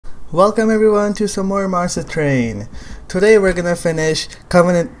Welcome everyone to some more Marsa Train. Today we're gonna finish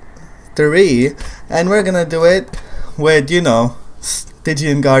Covenant 3 and we're gonna do it with, you know,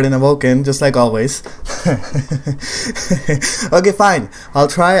 Stygian Garden Awoken, just like always. Okay, fine. I'll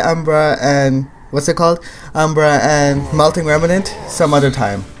try Umbra and, what's it called? Umbra and Melting Remnant some other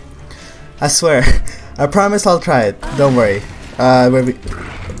time. I swear. I promise I'll try it. Don't worry.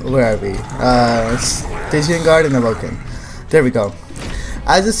 Where are we? Stygian Garden Awoken. There we go.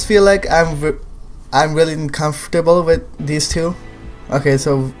 I just feel like I'm really uncomfortable with these two. Okay,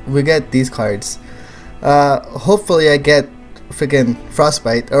 so we get these cards. Hopefully I get freaking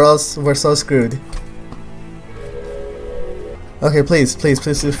Frostbite, or else we're so screwed. Okay, please,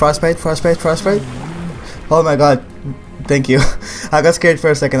 Frostbite. Oh my god, thank you. I got scared for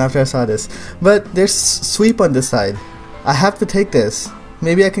a second after I saw this. But there's sweep on this side. I have to take this.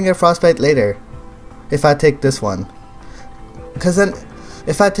 Maybe I can get Frostbite later if I take this one. Because then,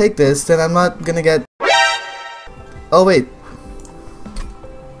 if I take this, then I'm not gonna get... Oh wait.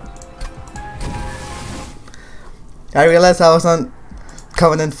 I realized I was on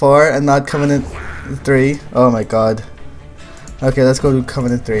Covenant 4 and not Covenant 3. Oh my god. Okay, let's go to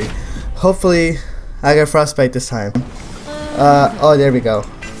Covenant 3. Hopefully, I get Frostbite this time. Oh, there we go.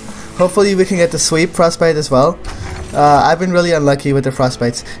 Hopefully we can get the sweep Frostbite as well. I've been really unlucky with the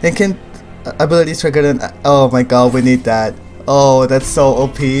Frostbites. And can abilities triggered and... Oh my god, we need that. Oh, that's so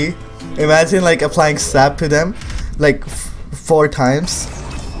OP. Imagine like applying sap to them like 4 times.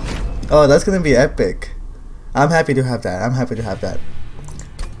 Oh, that's gonna be epic. I'm happy to have that.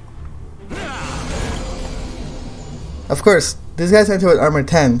 Of course, this guy's into an armor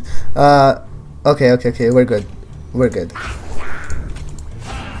 10. Okay, we're good.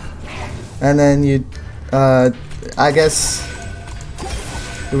 And then you, I guess,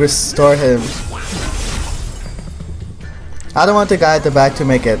 restore him. I don't want the guy at the back to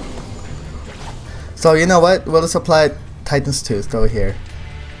make it. So you know what? We'll just apply Titan's Tooth over here.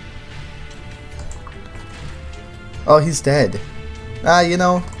 Oh, he's dead. You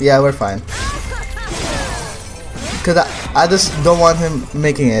know, yeah, we're fine. Cause I just don't want him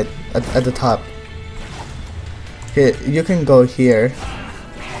making it at the top. Okay, you can go here.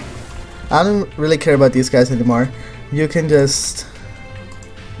 I don't really care about these guys anymore. You can just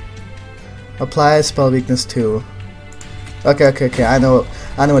apply spell weakness 2. Okay, I know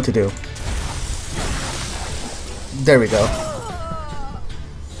what to do. There we go.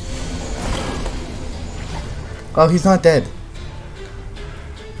 Oh, he's not dead.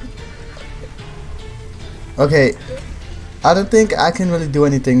 Okay, I don't think I can really do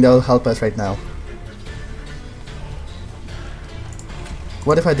anything that will help us right now.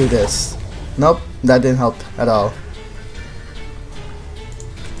 What if I do this? Nope, that didn't help at all.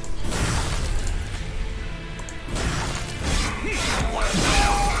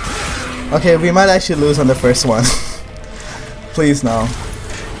 Okay, we might actually lose on the first one. Please no.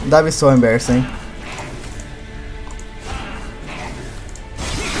 That'd be so embarrassing.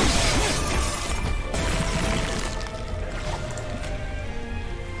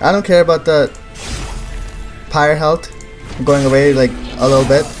 I don't care about the pyre health going away like a little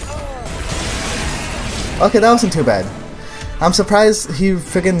bit. Okay, that wasn't too bad. I'm surprised he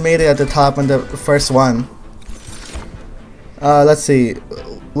freaking made it at the top on the first one. Let's see.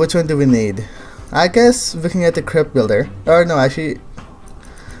 Which one do we need? I guess we can get the Crypt Builder. Or no, actually,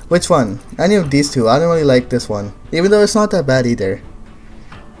 which one? Any of these two. I don't really like this one, even though it's not that bad either.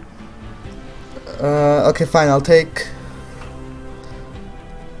 Okay, fine. I'll take...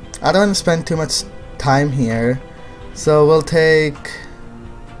 I don't want to spend too much time here, so we'll take...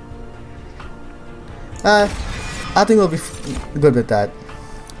 I think we'll be good with that.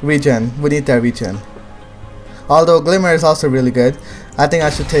 Regen. We need that regen. Although Glimmer is also really good, I think I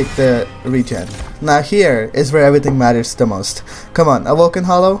should take the regen. Now here is where everything matters the most. Come on, Awoken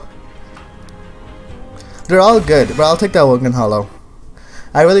Hollow. They're all good, but I'll take the Awoken Hollow.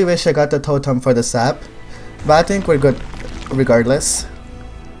 I really wish I got the totem for the sap, but I think we're good regardless.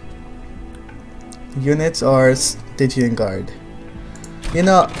 Units or Stygian Guard? You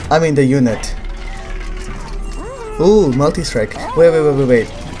know, I mean the unit. Ooh, multi-strike. Wait.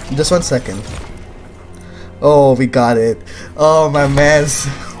 Just 1 second. Oh, we got it. Oh my mans.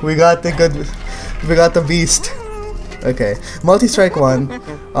 We got the beast. Okay. Multi-strike 1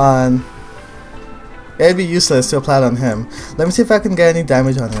 on... It'd be useless to apply it on him. Let me see if I can get any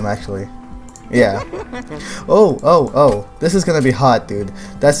damage on him actually. Yeah. Oh. This is gonna be hot, dude.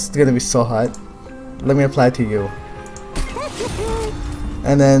 That's gonna be so hot. Let me apply to you.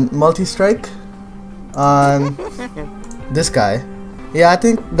 And then multi-strike on this guy. Yeah, I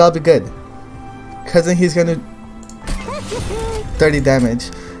think that'll be good. Cause then he's gonna 30 damage.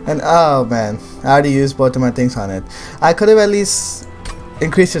 And oh man, I already used both of my things on it. I could have at least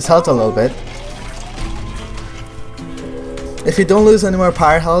increased his health a little bit. If you don't lose any more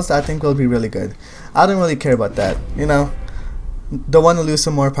power health, I think we'll be really good. I don't really care about that, you know. Don't want to lose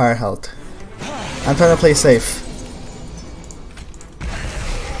some more power health. I'm trying to play safe.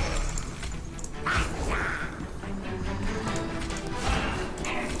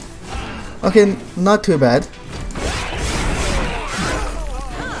 Okay, not too bad.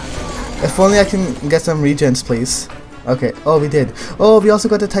 If only I can get some regens, please. Okay, oh we did. Oh, we also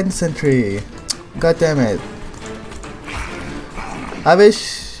got the Titan Sentry. God damn it. I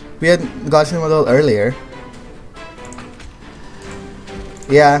wish we had gotten him a little earlier.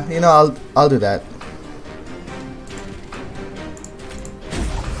 Yeah, you know, I'll do that.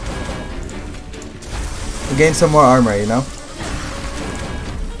 Gain some more armor, you know.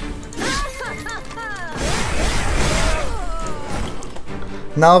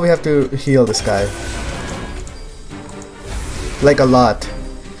 Now we have to heal this guy. Like a lot.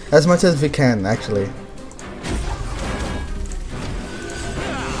 As much as we can, actually.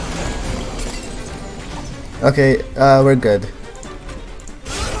 Okay, we're good.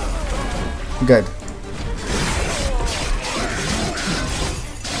 Good.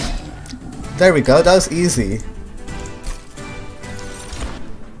 There we go, that was easy.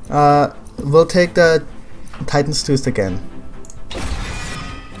 We'll take the Titan's Tooth again.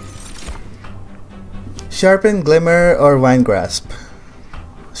 Sharpen, Glimmer, or Vine Grasp.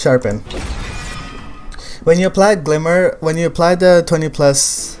 Sharpen. When you apply Glimmer, when you apply the 20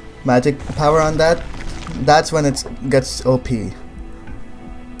 plus magic power on that, that's when it gets OP.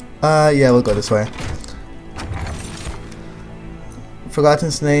 Yeah, we'll go this way.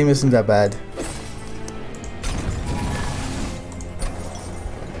 Forgotten's name isn't that bad.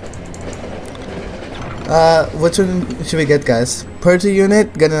 Which one should we get, guys? Purge a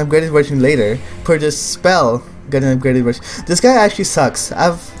unit, get an upgraded version later. Purge a spell, get an upgraded version. This guy actually sucks.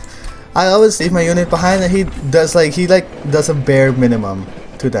 I always leave my unit behind, and he does a bare minimum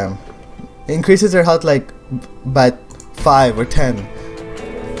to them. Increases their health like by 5 or 10.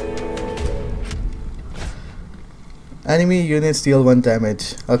 Enemy units deal 1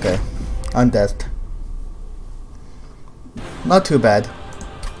 damage. Okay, on death. Not too bad.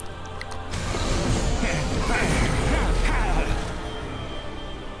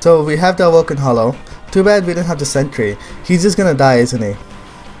 So we have the Awoken Hollow. Too bad we didn't have the Sentry. He's just gonna die, isn't he?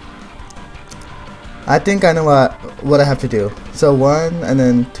 I think I know what I have to do. So 1 and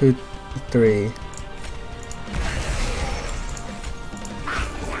then 2, 3.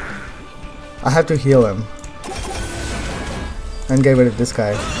 I have to heal him. And get rid of this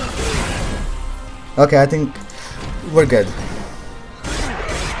guy. Okay, I think we're good.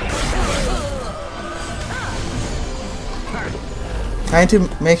 I need to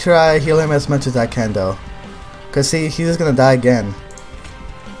make sure I heal him as much as I can though. Cause see, he's just gonna die again.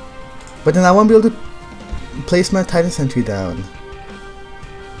 But then I won't be able to place my Titan Sentry down.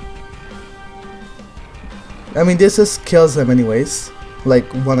 I mean, this just kills them anyways. Like,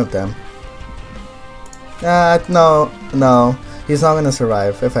 one of them. No. He's not gonna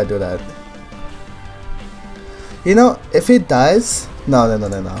survive if I do that. You know, if he dies...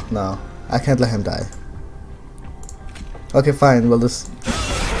 No. I can't let him die. Okay, fine, we'll just...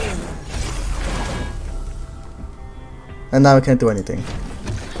 And now I can't do anything.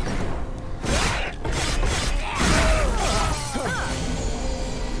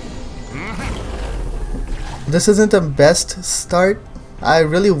 This isn't the best start. I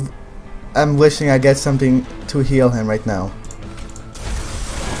really am wishing I get something to heal him right now.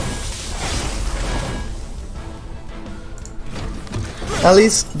 At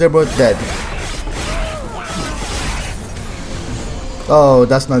least they're both dead. Oh,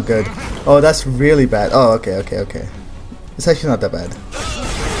 that's not good. Oh, that's really bad. Oh, okay. It's actually not that bad.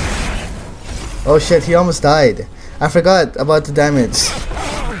 Oh shit, he almost died. I forgot about the damage.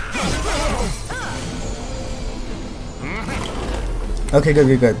 Okay,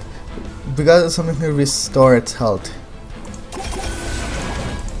 good. We got something to restore its health.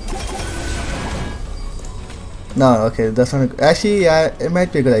 No, okay, that's not a, actually, yeah, it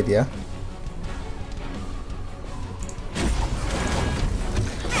might be a good idea.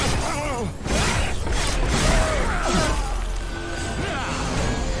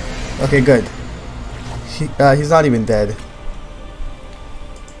 Okay, good. He's not even dead.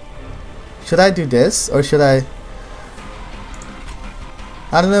 Should I do this, or should I...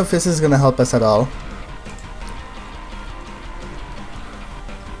 I don't know if this is gonna help us at all.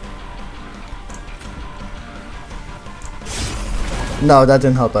 No, that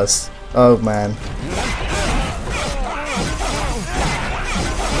didn't help us. Oh man.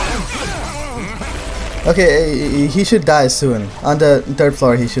 Okay, he should die soon. On the 3rd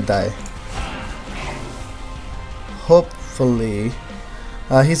floor, he should die. Hopefully.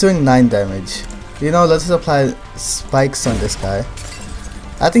 He's doing 9 damage. You know, let's just apply spikes on this guy.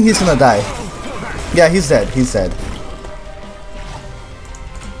 I think he's gonna die. Yeah, he's dead. He's dead.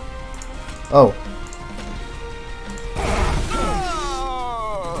 Oh.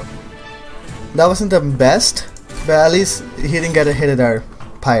 That wasn't the best, but at least he didn't get a hit at our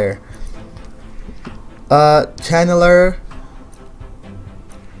pyre. Channeler.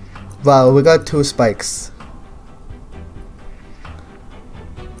 Wow, we got 2 spikes.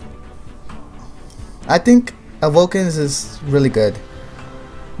 I think Awokens is really good.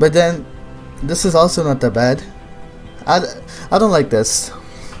 But then, this is also not that bad. I don't like this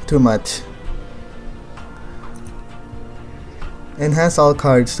too much. Enhance all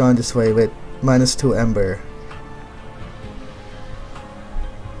cards drawn this way with -2 Ember.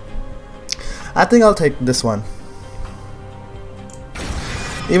 I think I'll take this one.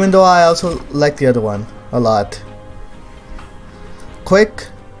 Even though I also like the other one a lot. Quick,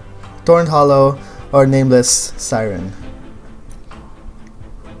 Thorned Hollow, or Nameless Siren.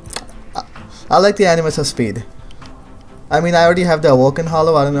 I like the Animus of Speed. I mean, I already have the Awoken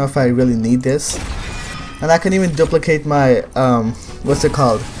Hollow. I don't know if I really need this. And I can even duplicate my, what's it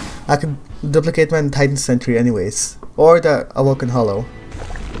called? I can duplicate my Titan Sentry anyways. Or the Awoken Hollow.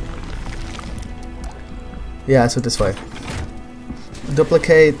 Yeah, so this way.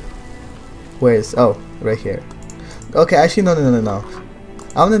 Duplicate. Where is? Oh, right here. Okay, actually, no.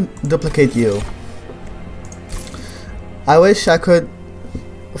 I want to duplicate you. I wish I could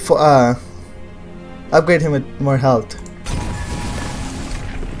upgrade him with more health.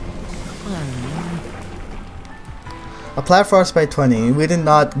 Apply Frostbite 20. We did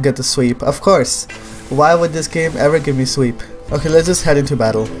not get the sweep. Of course. Why would this game ever give me sweep? Okay, let's just head into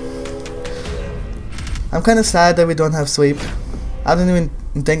battle. I'm kind of sad that we don't have sweep. I don't even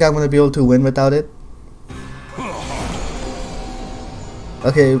think I'm going to be able to win without it.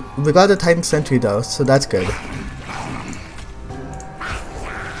 Okay, we got the Titan Sentry though, so that's good.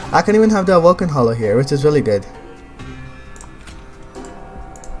 I can even have the Awoken Hollow here, which is really good.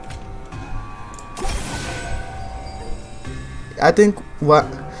 I think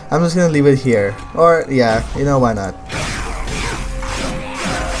I'm just gonna leave it here. Or yeah, you know, why not?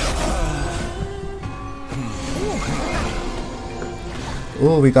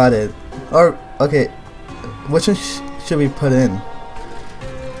 Ooh, we got it. Or okay, which one should we put in?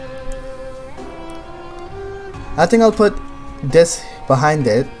 I think I'll put this behind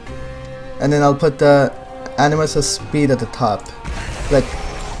it, and then I'll put the Animus of Speed at the top, like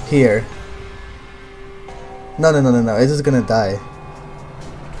here. No, it's just gonna die.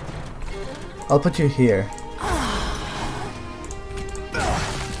 I'll put you here.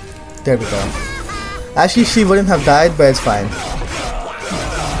 There we go. Actually, she wouldn't have died, but it's fine.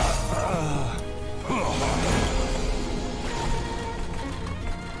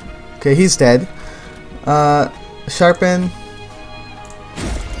 Okay, he's dead. Sharpen.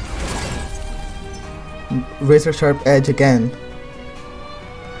 Razor Sharp Edge again.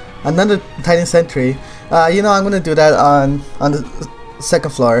 Another Titan Sentry. You know, I'm gonna do that on the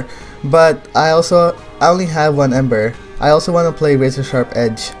 2nd floor, but I only have 1 Ember. I also want to play Razor Sharp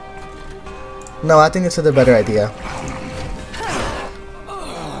Edge. No, I think it's a better idea.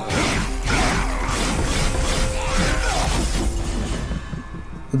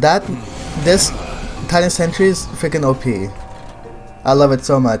 This Titan Sentry is freaking OP. I love it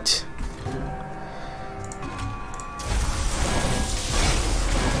so much.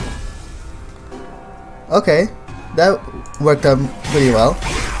 Okay, that worked out pretty well.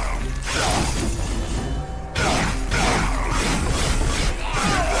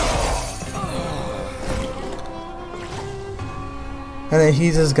 And then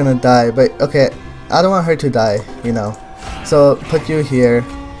he's just gonna die, but okay, I don't want her to die, you know. So put you here.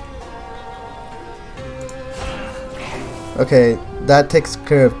 Okay, that takes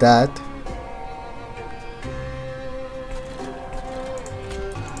care of that.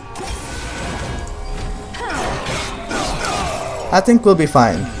 I think we'll be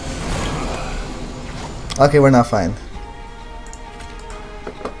fine. Okay, we're not fine.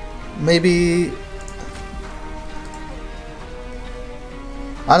 Maybe...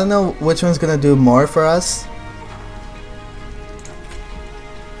 I don't know which one's gonna do more for us.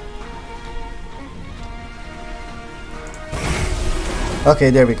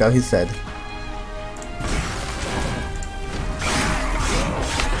 Okay, there we go, he's dead.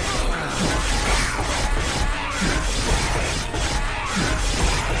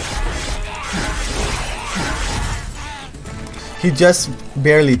 He just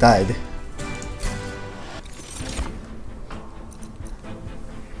barely died.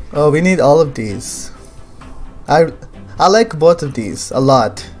 Oh, we need all of these. I like both of these a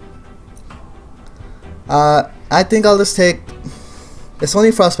lot. I think I'll just take. It's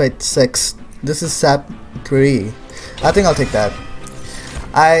only Frostbite 6. This is Sap 3. I think I'll take that.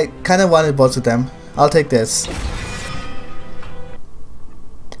 I kind of wanted both of them. I'll take this.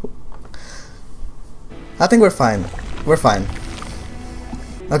 I think we're fine. We're fine.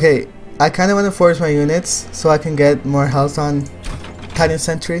 Okay, I kind of want to forge my units so I can get more health on Titan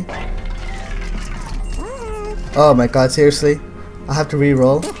Sentry. Oh my god, seriously? I have to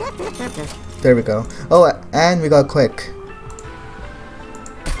re-roll? There we go. Oh, and we got Quick.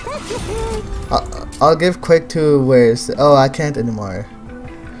 I'll give Quick to where's... Oh, I can't anymore.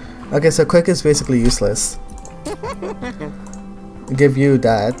 Okay, so Quick is basically useless. Give you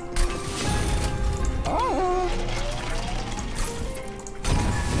that.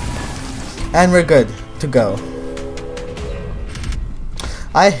 And we're good to go.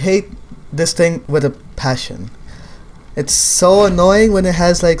 I hate this thing with a passion. It's so annoying when it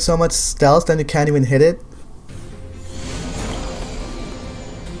has like so much stealth and you can't even hit it.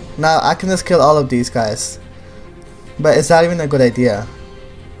 Now I can just kill all of these guys. But it's not even a good idea.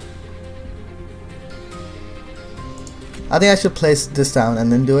 I think I should place this down and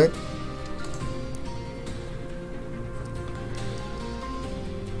then do it.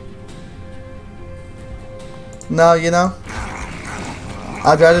 No, you know,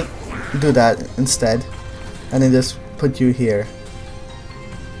 I'd rather do that instead, and then just put you here.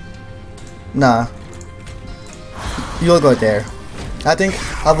 Nah, you'll go there. I think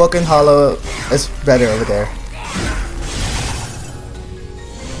a Vulcan Hollow is better over there.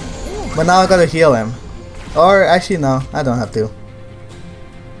 But now I gotta heal him. Or actually no, I don't have to.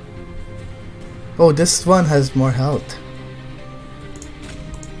 Oh, this one has more health.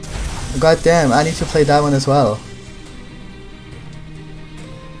 God damn, I need to play that one as well.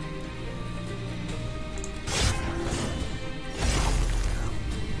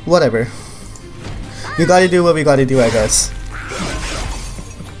 Whatever. We gotta do what we gotta do, I guess.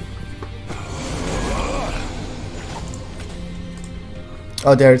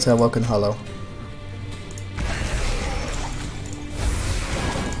 Oh, there's a Vulcan Hollow.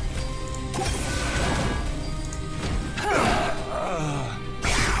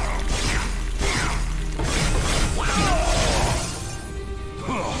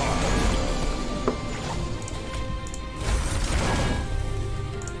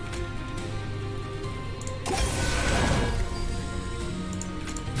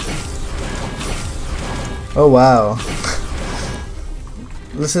 Oh wow.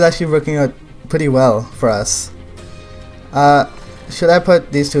 This is actually working out pretty well for us. Should I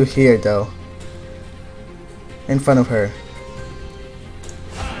put these two here though? In front of her.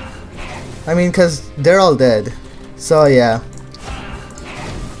 I mean, cause they're all dead. So yeah.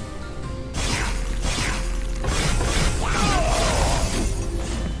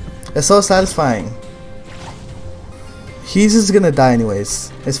 It's so satisfying. He's just gonna die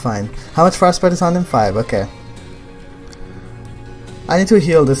anyways. It's fine. How much frostbite is on him? 5. Okay. I need to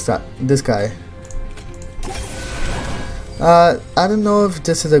heal this guy. I don't know if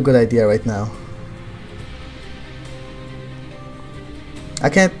this is a good idea right now. I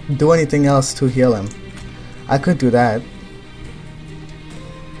can't do anything else to heal him. I could do that.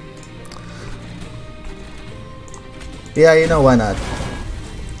 Yeah, you know, why not?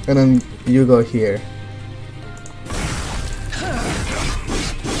 And then you go here.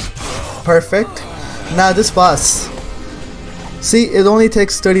 Perfect. Now this boss. See, it only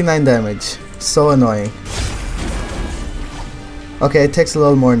takes 39 damage. So annoying. Okay, it takes a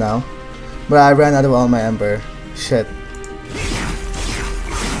little more now. But I ran out of all my ember. Shit.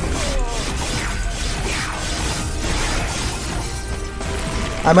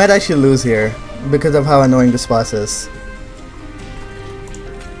 I might actually lose here because of how annoying this boss is.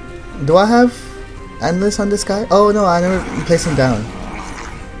 Do I have endless on this guy? Oh no, I never placed him down.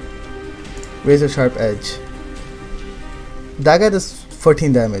 Razor sharp edge. That guy does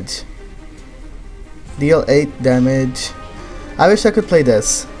 14 damage. Deal 8 damage. I wish I could play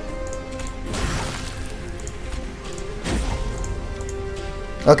this.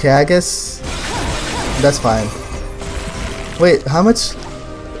 Okay, I guess that's fine. Wait, how much?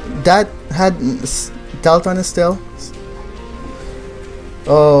 That had stealth on it still?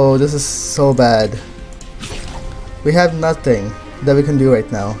 Oh, this is so bad. We have nothing that we can do right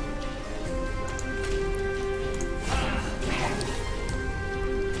now.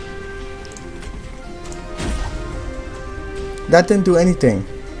 That didn't do anything.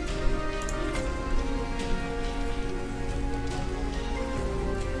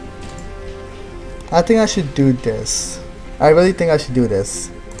 I think I should do this. I really think I should do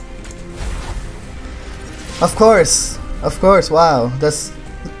this. Of course! Of course, wow. That's...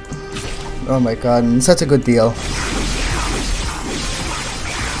 Oh my god, such a good deal.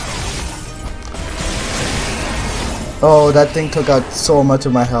 Oh, that thing took out so much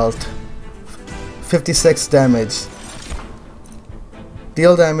of my health. 56 damage.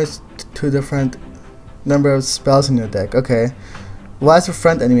 Deal damage to different number of spells in your deck. Okay. Why is the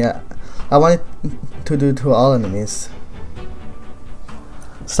front enemy? I want it to do to all enemies.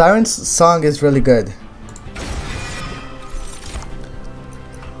 Siren's song is really good.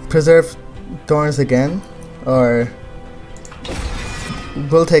 Preserve thorns again, or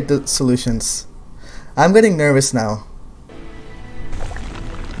we'll take the solutions. I'm getting nervous now.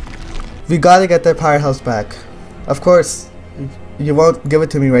 We gotta get that powerhouse back. Of course, you won't give it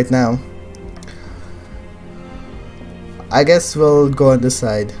to me right now. I guess we'll go on this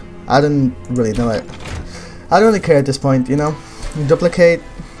side. I don't really know it. I don't really care at this point, you know? Duplicate,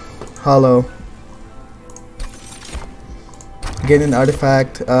 hollow. Gain an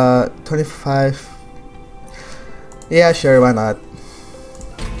artifact, 25. Yeah, sure, why not?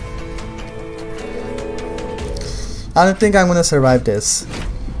 I don't think I'm gonna survive this,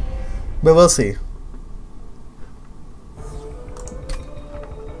 but we'll see.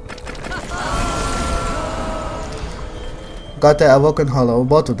 Got the Awoken Hollow,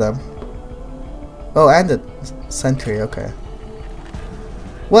 both of them. Oh, and the Sentry, okay.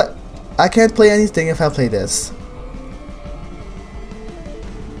 What? I can't play anything if I play this.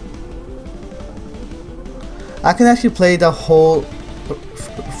 I can actually play the whole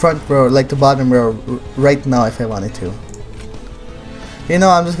front row, like the bottom row, right now if I wanted to. You know,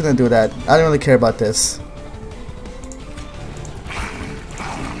 I'm just gonna do that. I don't really care about this.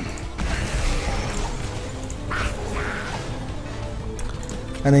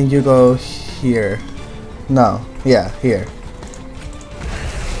 And then you go here. No, yeah, here.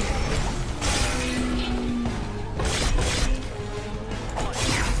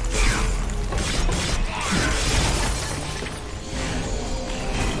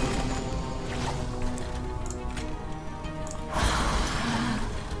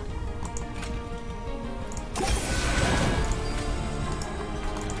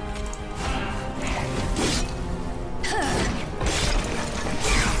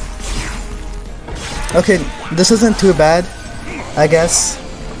 Okay, this isn't too bad, I guess.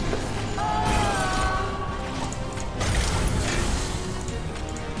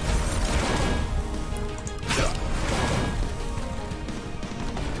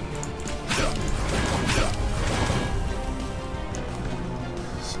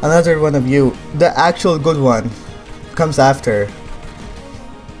 Another one of you. The actual good one comes after.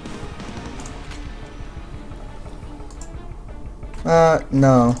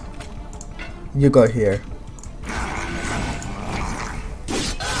 No. You go here.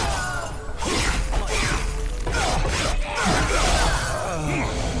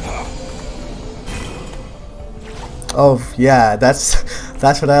 Oh yeah, that's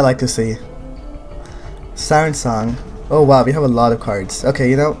what I like to see. Siren Song. Oh wow, we have a lot of cards. Okay,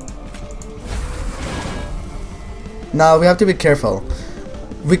 you know. Now we have to be careful.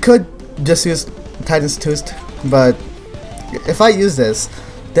 We could just use Titan's Tooth, but if I use this,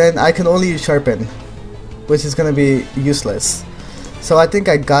 then I can only use Sharpen, which is gonna be useless. So I think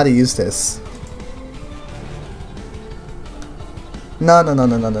I gotta use this. No.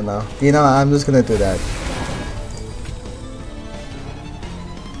 You know, I'm just gonna do that.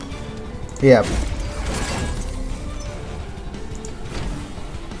 Yep.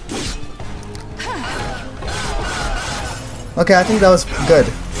 Okay, I think that was good.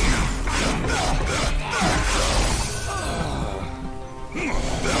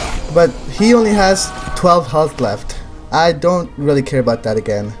 But he only has 12 health left. I don't really care about that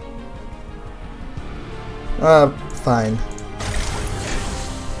again. Fine.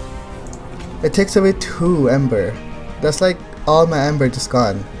 It takes away 2 Ember. That's like all my Ember just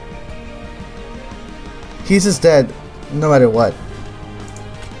gone. He's just dead, no matter what.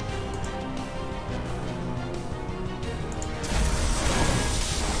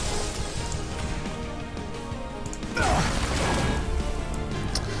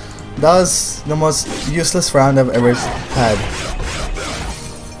 That was the most useless round I've ever had.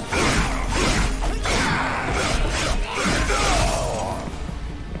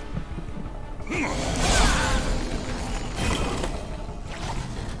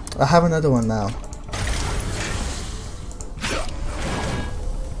 I have another one now.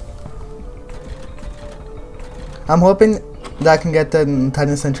 I'm hoping that I can get the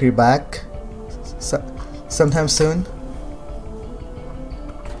Titan Sentry back sometime soon.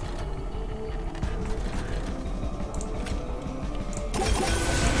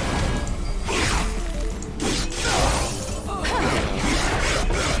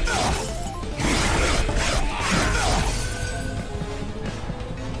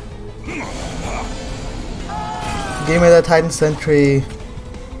 Give me the Titan Sentry.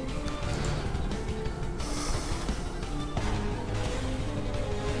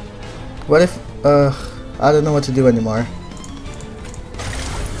 What if, I don't know what to do anymore.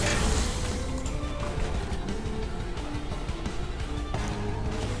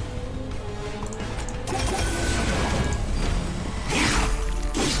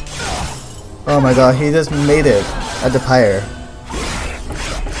 Oh my god, he just made it at the pyre.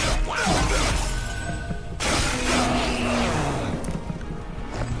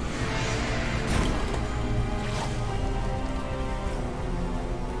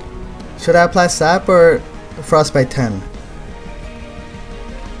 Should I apply sap or frostbite 10?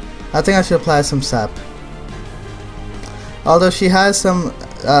 I think I should apply some sap. Although she has some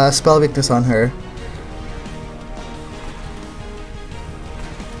spell weakness on her.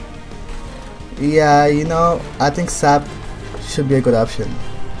 Yeah, you know, I think sap should be a good option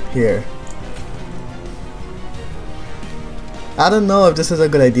here. I don't know if this is a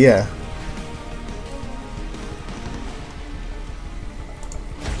good idea.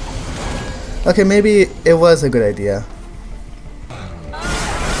 Okay, maybe it was a good idea.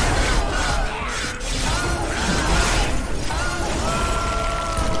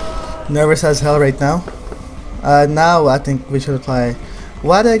 Nervous as hell right now. Now I think we should apply.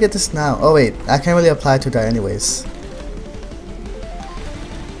 Why did I get this now? Oh wait, I can't really apply to that anyways.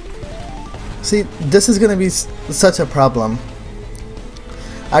 See, this is gonna be such a problem.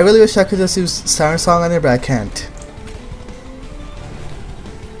 I really wish I could just use Siren Song on it, but I can't.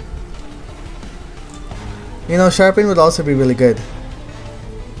 You know, Sharpen would also be really good.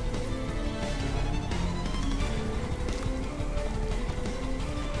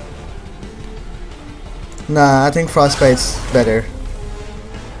 Nah, I think Frostbite's better.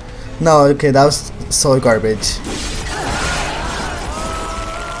 No, okay, that was so garbage.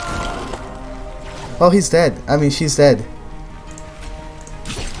 Oh, he's dead. I mean, she's dead.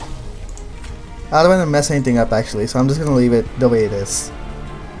 I don't want to mess anything up actually, so I'm just gonna leave it the way it is.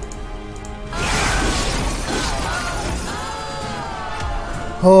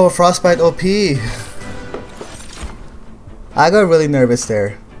 Oh, Frostbite OP! I got really nervous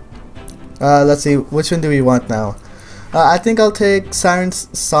there. Let's see, which one do we want now? I think I'll take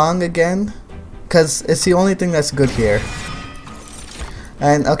Siren's Song again, because it's the only thing that's good here.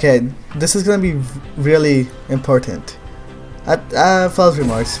 And okay, this is gonna be really important. Fell's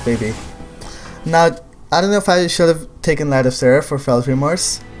Remorse, baby. Now, I don't know if I should have taken Light of Seraph for Fell's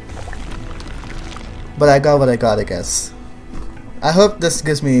Remorse, but I got what I got, I guess. I hope this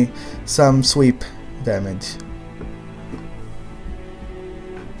gives me some sweep damage.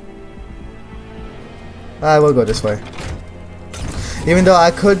 I will go this way. Even though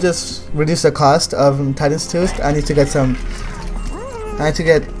I could just reduce the cost of Titan's Tooth, I need to get some. I need to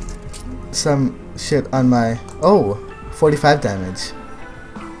get some shit on my. Oh, 45 damage.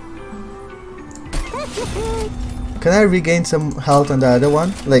 Can I regain some health on the other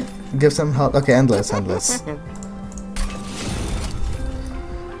one? Like, give some health. Okay, endless.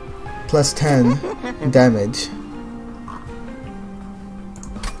 Plus 10 damage.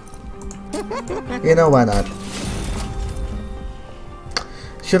 You know, why not?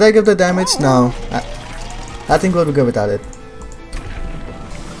 Should I give the damage? No. I think we'll be good without it.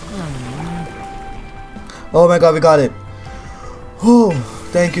 Oh my god, we got it. Oh,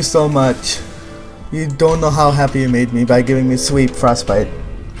 thank you so much. You don't know how happy you made me by giving me sweep Frostbite.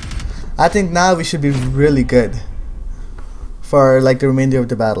 I think now we should be really good for like the remainder of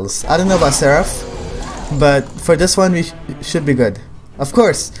the battles. I don't know about Seraph, but for this one we should be good. Of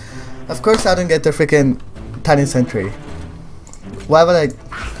course I don't get the freaking Titan Sentry. Why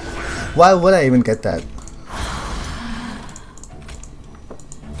would I even get that?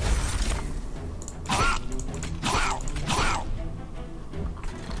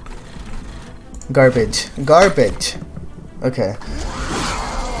 Garbage. Okay.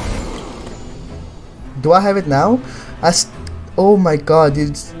 Do I have it now? Oh my god,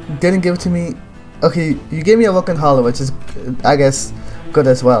 you didn't give it to me. Okay, you gave me a Vulcan Hollow, which is, I guess, good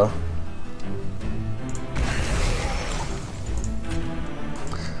as well.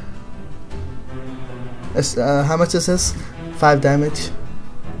 How much is this? 5 damage?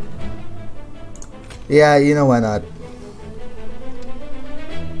 Yeah, you know, why not?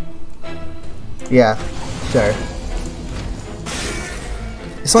 Yeah, sure.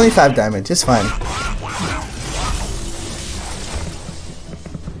 It's only 5 damage, it's fine.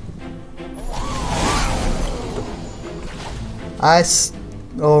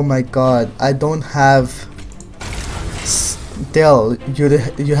 Oh my god, I don't have. Still,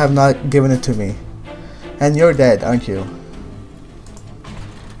 you have not given it to me. And you're dead, aren't you?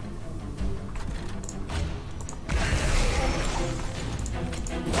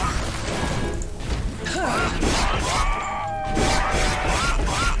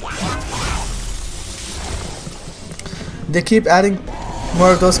 They keep adding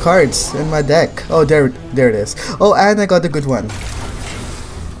more of those cards in my deck. Oh, there it is. Oh, and I got the good one.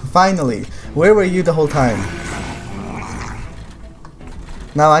 Finally. Where were you the whole time?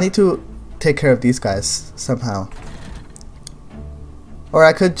 Now I need to take care of these guys somehow. Or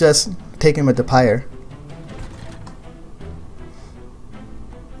I could just take him at the pyre.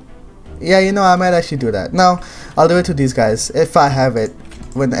 Yeah, you know, I might actually do that. No, I'll do it to these guys if I have it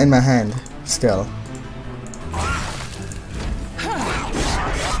when in my hand still.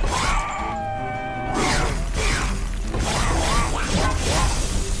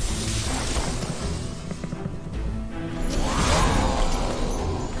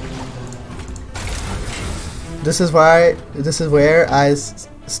 This is where I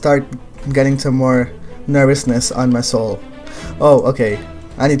start getting some more nervousness on my soul. Oh, okay.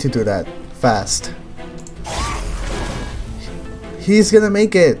 I need to do that fast. He's gonna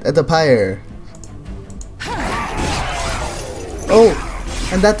make it at the pyre. Oh,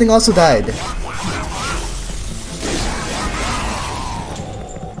 and that thing also died.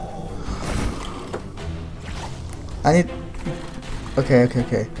 I need.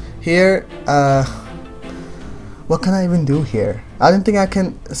 Okay. Here, what can I even do here? I don't think I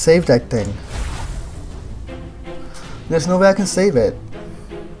can save that thing. There's no way I can save it.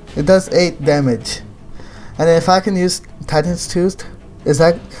 It does 8 damage. And if I can use Titan's Tooth, is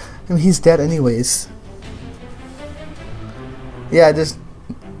that... I mean, he's dead anyways. Yeah, just...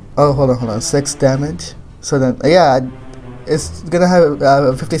 Oh, hold on. 6 damage. So then, yeah, it's gonna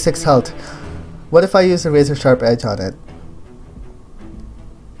have 56 health. What if I use a razor sharp edge on it?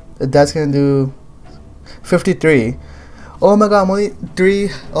 That's gonna do 53. Oh my god, I'm only 3.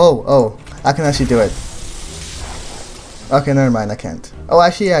 Oh, I can actually do it. Okay, never mind, I can't. Oh,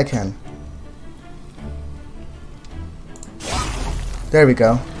 actually, yeah, I can. There we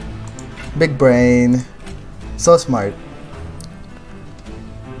go. Big brain. So smart.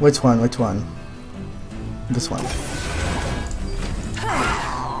 Which one? This one.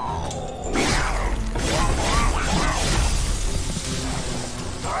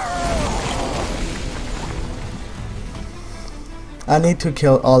 I need to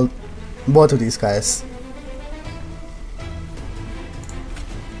kill both of these guys.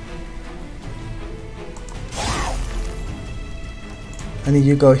 And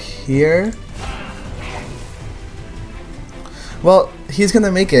you go here. Well, he's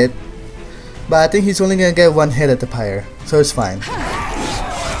gonna make it, but I think he's only gonna get 1 hit at the pyre, so it's fine.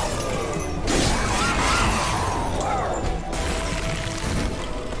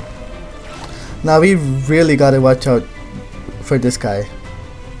 Now we really gotta watch out for this guy.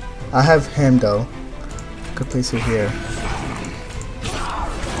 I have him though. Could place it here.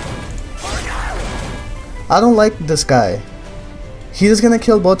 I don't like this guy. He's just gonna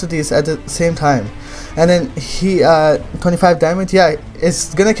kill both of these at the same time. And then he 25 damage, yeah,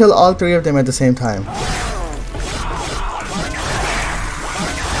 it's gonna kill all 3 of them at the same time.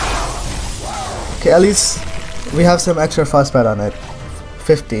 Okay, at least we have some extra frostbite on it.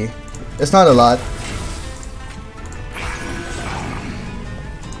 50. It's not a lot.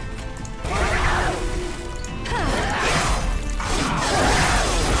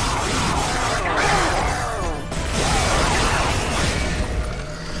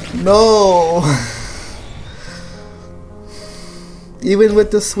 No! Even with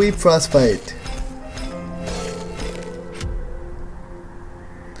the sweep frostbite.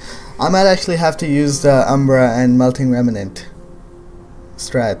 I might actually have to use the Umbra and Melting Remnant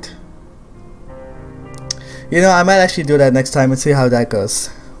strat. You know, I might actually do that next time and see how that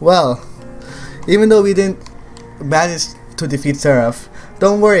goes. Well, even though we didn't manage to defeat Seraph,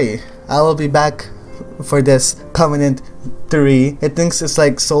 don't worry, I will be back for this Covenant 3. It thinks it's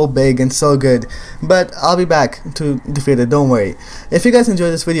like so big and so good, but I'll be back to defeat it, don't worry. If you guys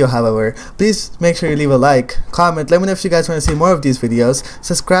enjoyed this video, however, please make sure you leave a like, comment, let me know if you guys want to see more of these videos,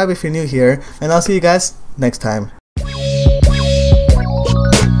 subscribe if you're new here, and I'll see you guys next time.